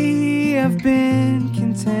lately I've been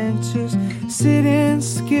content just sitting,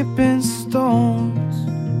 skipping stones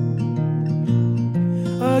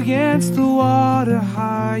against the water,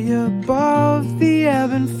 high above the ebb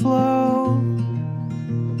and flow.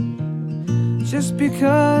 Just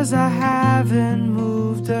because I haven't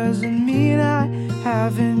moved doesn't mean I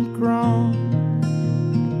haven't grown.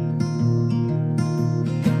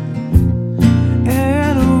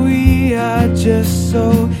 And we are just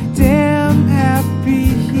so damn happy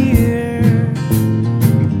here,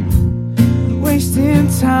 wasting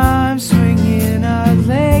time swinging our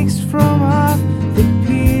legs from off the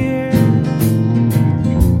pier.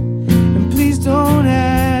 And please don't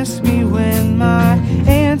ask me when my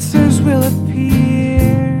answers will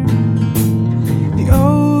appear. The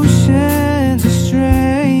ocean's a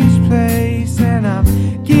strange place, and I'm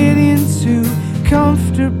getting too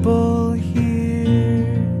comfortable here.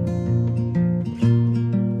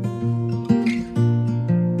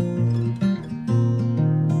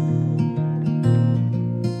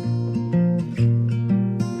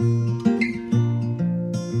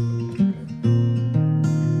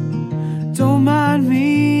 Don't mind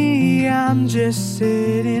me, I'm just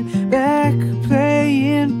sitting back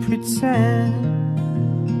playing pretend,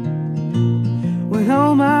 when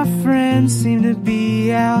all my friends seem to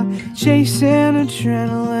be out chasing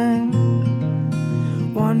adrenaline,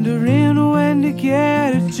 wondering when to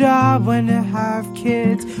get a job, when to have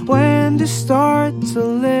kids, when to start to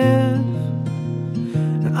live.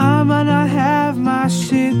 Now, I might not have my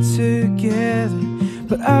shit together,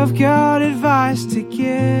 but I've got advice to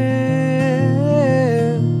give.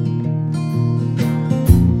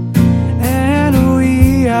 And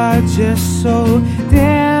we are just so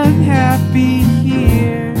damn happy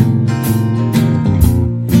here,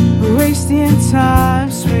 wasting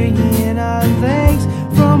time swinging our legs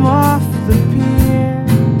from off the pier.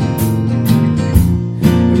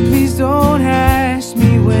 And please don't ask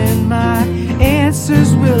me when my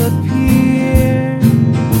answers will appear.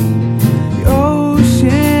 The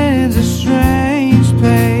ocean's a strange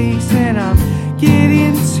place, and I'm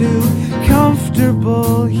getting too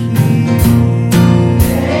comfortable here.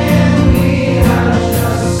 And we are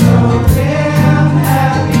just so damn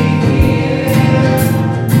happy here,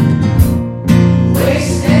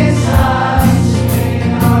 wasting time swinging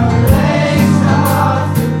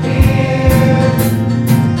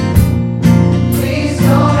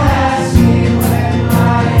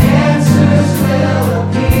our legs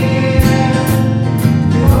off the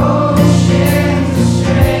pier.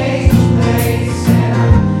 Please don't ask me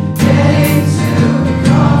when my answers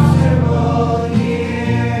will appear.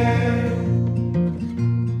 The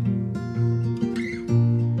ocean's a strange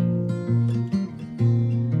place, and I'm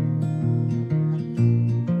getting too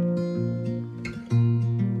comfortable here.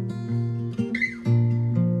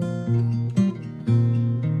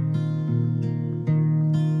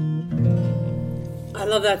 I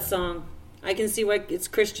love that song. I can see why it's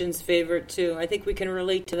Christian's favorite too. I think we can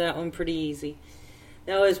relate to that one pretty easy.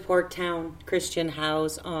 That was Porktown Christian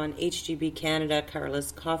House on HGB Canada,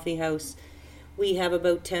 Carla's Coffee House. We have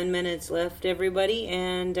about 10 minutes left, everybody,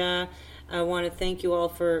 and I want to thank you all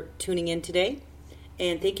for tuning in today.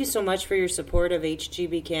 And thank you so much for your support of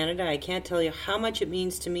HGB Canada. I can't tell you how much it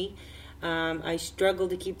means to me. I struggle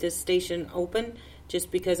to keep this station open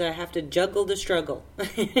just because I have to juggle the struggle.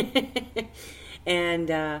 And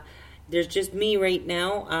there's just me right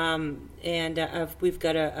now, and we've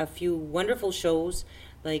got a few wonderful shows.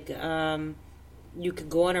 Like you could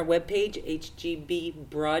go on our webpage, HGB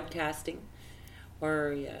Broadcasting,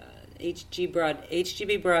 or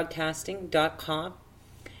hgbroadcasting.com,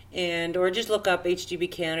 and or just look up HGB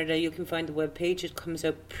Canada. You can find the webpage. It comes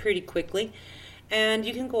out pretty quickly, and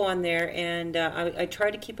you can go on there. And I try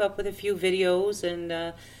to keep up with a few videos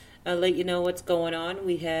and. I'll let you know what's going on.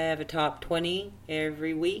 We have a top 20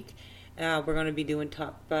 every week. We're going to be doing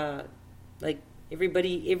top, like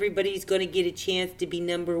everybody's going to get a chance to be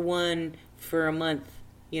number one for a month,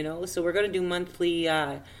 you know. So we're going to do monthly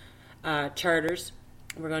charters.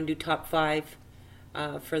 We're going to do top 5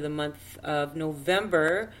 for the month of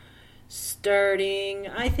November. Starting,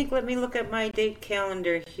 I think, let me look at my date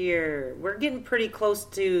calendar here. We're getting pretty close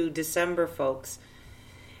to December, folks.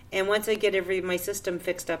 And once I get my system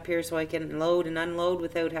fixed up here so I can load and unload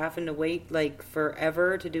without having to wait like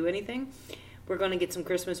forever to do anything, we're going to get some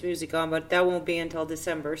Christmas music on, but that won't be until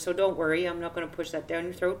December. So don't worry, I'm not going to push that down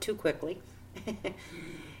your throat too quickly.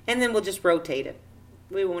 And then we'll just rotate it.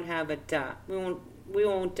 We won't have it, we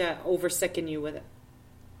won't over-sicken you with it.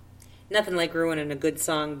 Nothing like ruining a good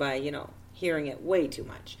song by, hearing it way too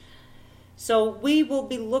much. So we will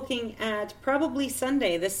be looking at probably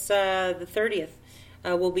Sunday, the 30th.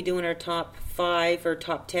 We'll be doing our top 5 or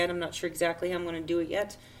top 10. I'm not sure exactly how I'm going to do it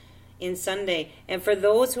yet in Sunday. And for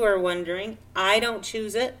those who are wondering, I don't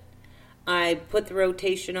choose it. I put the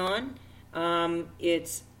rotation on.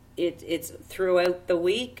 It's throughout the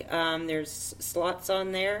week. There's slots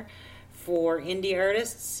on there for indie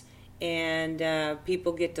artists, and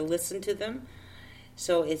people get to listen to them.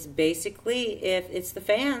 So it's basically, if it's the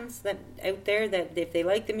fans that out there that if they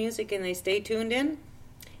like the music and they stay tuned in,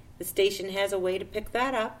 the station has a way to pick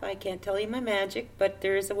that up. I can't tell you my magic, but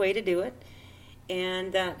there is a way to do it.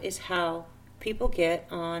 And that is how people get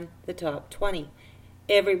on the top 20.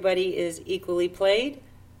 Everybody is equally played,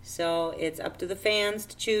 so it's up to the fans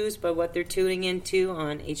to choose by what they're tuning into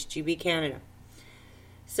on HGB Canada.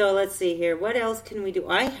 So let's see here. What else can we do?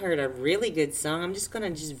 I heard a really good song. I'm just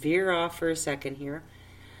going to veer off for a second here.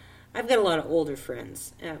 I've got a lot of older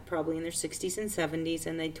friends, probably in their 60s and 70s,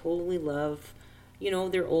 and they totally love,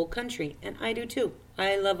 their old country. And I do too.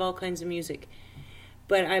 I love all kinds of music.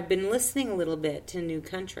 But I've been listening a little bit to new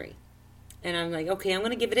country. And I'm like, okay, I'm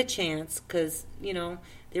going to give it a chance because, there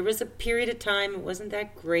was a period of time it wasn't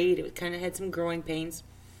that great. It kind of had some growing pains.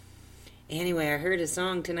 Anyway, I heard a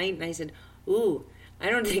song tonight, and I said, ooh, I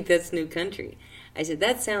don't think that's new country. I said,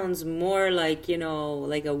 that sounds more like,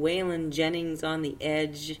 like a Waylon Jennings on the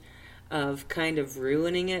edge of kind of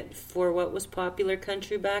ruining it for what was popular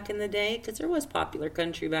country back in the day, because there was popular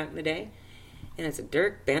country back in the day, and it's a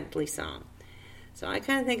Dirk Bentley song. So I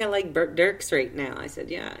kind of think I like Dirks right now. I said,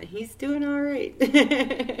 yeah, he's doing all right.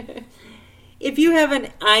 If you have an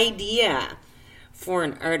idea for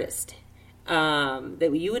an artist that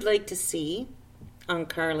you would like to see on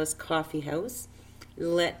Carla's Coffee House,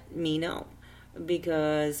 let me know,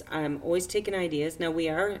 because I'm always taking ideas. Now, we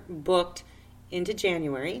are booked into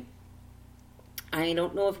January. I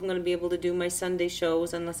don't know if I'm going to be able to do my Sunday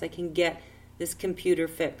shows unless I can get this computer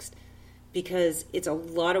fixed, because it's a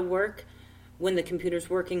lot of work when the computer's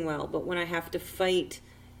working well, but when I have to fight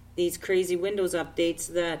these crazy Windows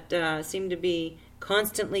updates that seem to be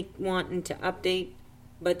constantly wanting to update,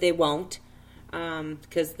 but they won't,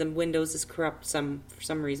 because the Windows is corrupt for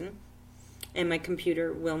some reason, and my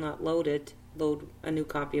computer will not load a new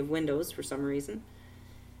copy of Windows for some reason.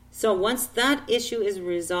 So once that issue is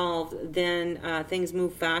resolved, then things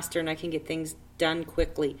move faster and I can get things done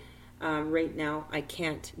quickly. Right now, I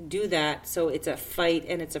can't do that, so it's a fight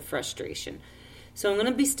and it's a frustration. So I'm going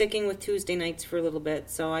to be sticking with Tuesday nights for a little bit,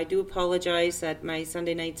 so I do apologize that my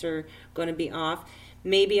Sunday nights are going to be off.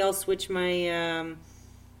 Maybe I'll switch my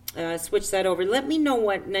switch that over. Let me know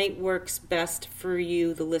what night works best for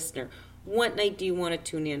you, the listener. What night do you want to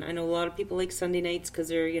tune in? I know a lot of people like Sunday nights because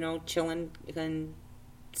they're, chilling, and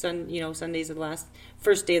Sunday's the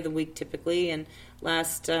first day of the week typically, and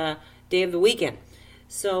last day of the weekend.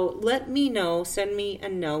 So let me know, send me a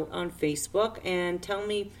note on Facebook and tell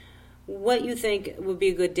me what you think would be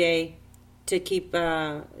a good day to keep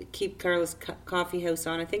Carla's Coffee House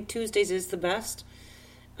on. I think Tuesdays is the best,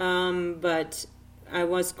 but I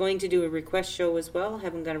was going to do a request show as well.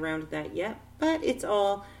 Haven't got around to that yet, but it's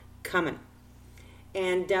all coming.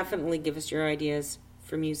 And definitely give us your ideas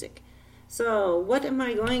for music. So what am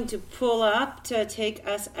I going to pull up to take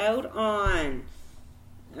us out on?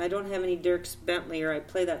 I don't have any Dirks Bentley, or I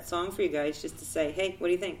play that song for you guys just to say, hey, what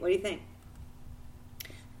do you think? What do you think?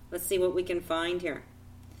 Let's see what we can find here.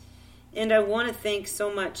 And I want to thank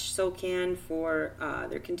so much SoCan for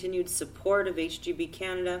their continued support of HGB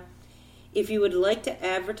Canada. If you would like to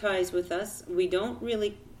advertise with us, we don't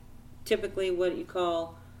really typically what you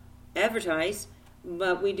call advertise,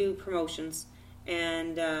 but we do promotions.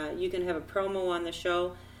 And you can have a promo on the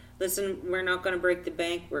show. Listen, we're not going to break the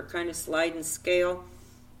bank. We're kind of slide and scale.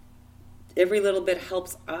 Every little bit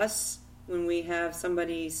helps us when we have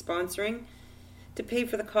somebody sponsoring to pay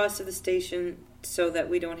for the cost of the station so that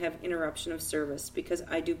we don't have interruption of service, because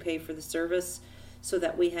I do pay for the service so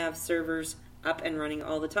that we have servers up and running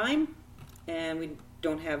all the time and we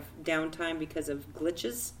don't have downtime because of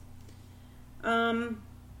glitches. I'm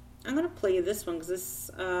going to play you this one because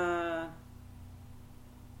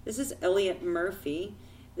this is Elliot Murphy.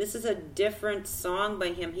 This is a different song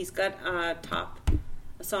by him. He's got a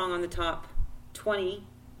song on the top 20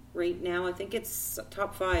 right now. I think it's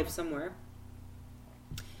top 5 somewhere.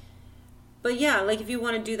 But yeah, like if you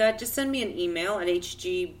want to do that, just send me an email at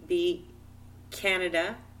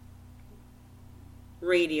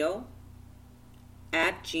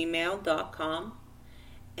hgbcanadaradio@gmail.com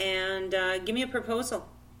and give me a proposal.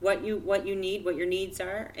 What you need, what your needs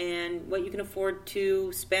are, and what you can afford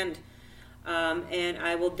to spend. And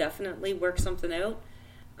I will definitely work something out.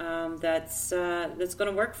 that's going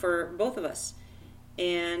to work for both of us,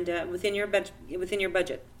 and within your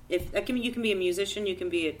budget. If you can be a musician, you can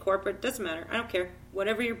be a corporate, doesn't matter. I don't care.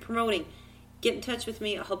 Whatever you're promoting, get in touch with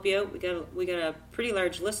me. I'll help you out. We got a pretty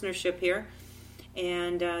large listenership here,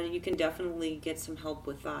 and you can definitely get some help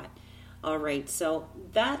with that. All right, so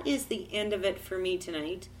that is the end of it for me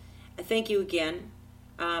tonight. I thank you again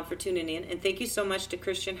for tuning in, and thank you so much to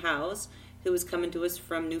Christian Howes, who was coming to us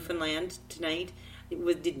from Newfoundland tonight.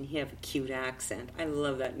 Didn't he have a cute accent? I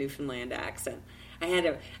love that Newfoundland accent. I had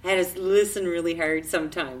to listen really hard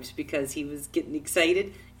sometimes because he was getting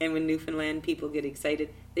excited, and when Newfoundland people get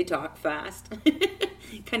excited, they talk fast.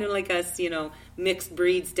 Kind of like us, mixed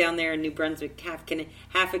breeds down there in New Brunswick,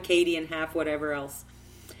 half Acadian, half whatever else.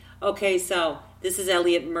 Okay, so this is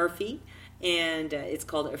Elliot Murphy, and it's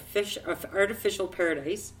called Artificial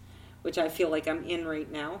Paradise, which I feel like I'm in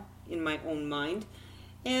right now in my own mind.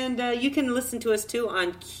 And you can listen to us too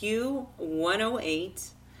on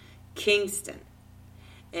Q108 Kingston.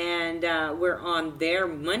 And we're on there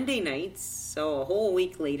Monday nights, so a whole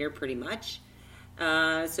week later pretty much.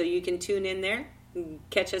 So you can tune in there,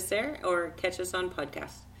 catch us there, or catch us on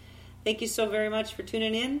podcast. Thank you so very much for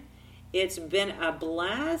tuning in. It's been a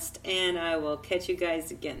blast, and I will catch you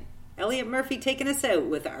guys again. Elliot Murphy taking us out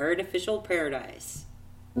with Artificial Paradise.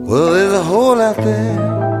 Well, there's a hole out there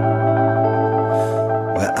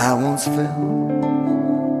where I once fell,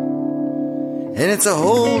 and it's a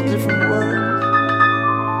whole different world,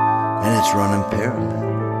 and it's running parallel.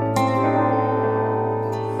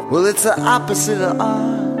 Well, it's the opposite of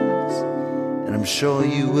ours, and I'm sure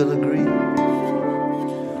you will agree,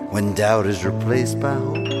 when doubt is replaced by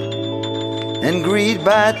hope and greed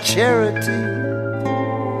by charity.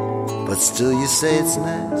 But still you say it's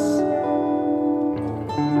nice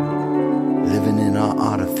living in our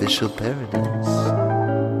artificial paradise.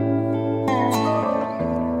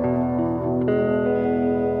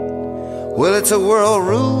 Well, it's a world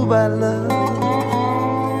ruled by love,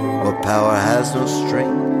 where power has no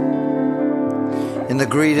strength, and the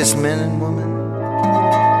greatest men and women,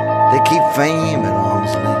 they keep fame at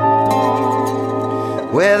arm's length,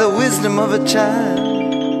 where the wisdom of a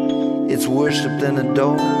child, it's worshipped and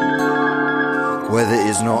adored, where there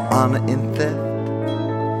is no honor in theft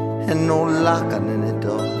and no lock on any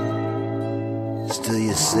door. Still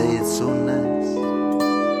you say it's so nice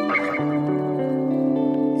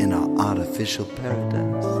in our artificial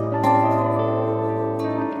paradise.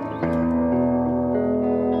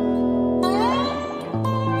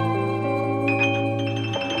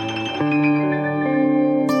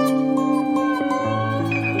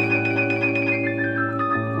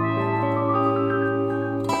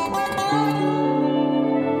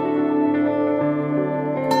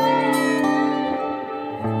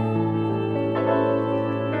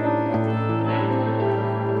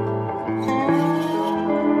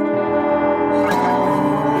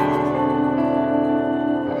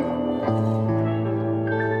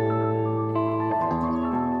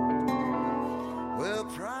 Well,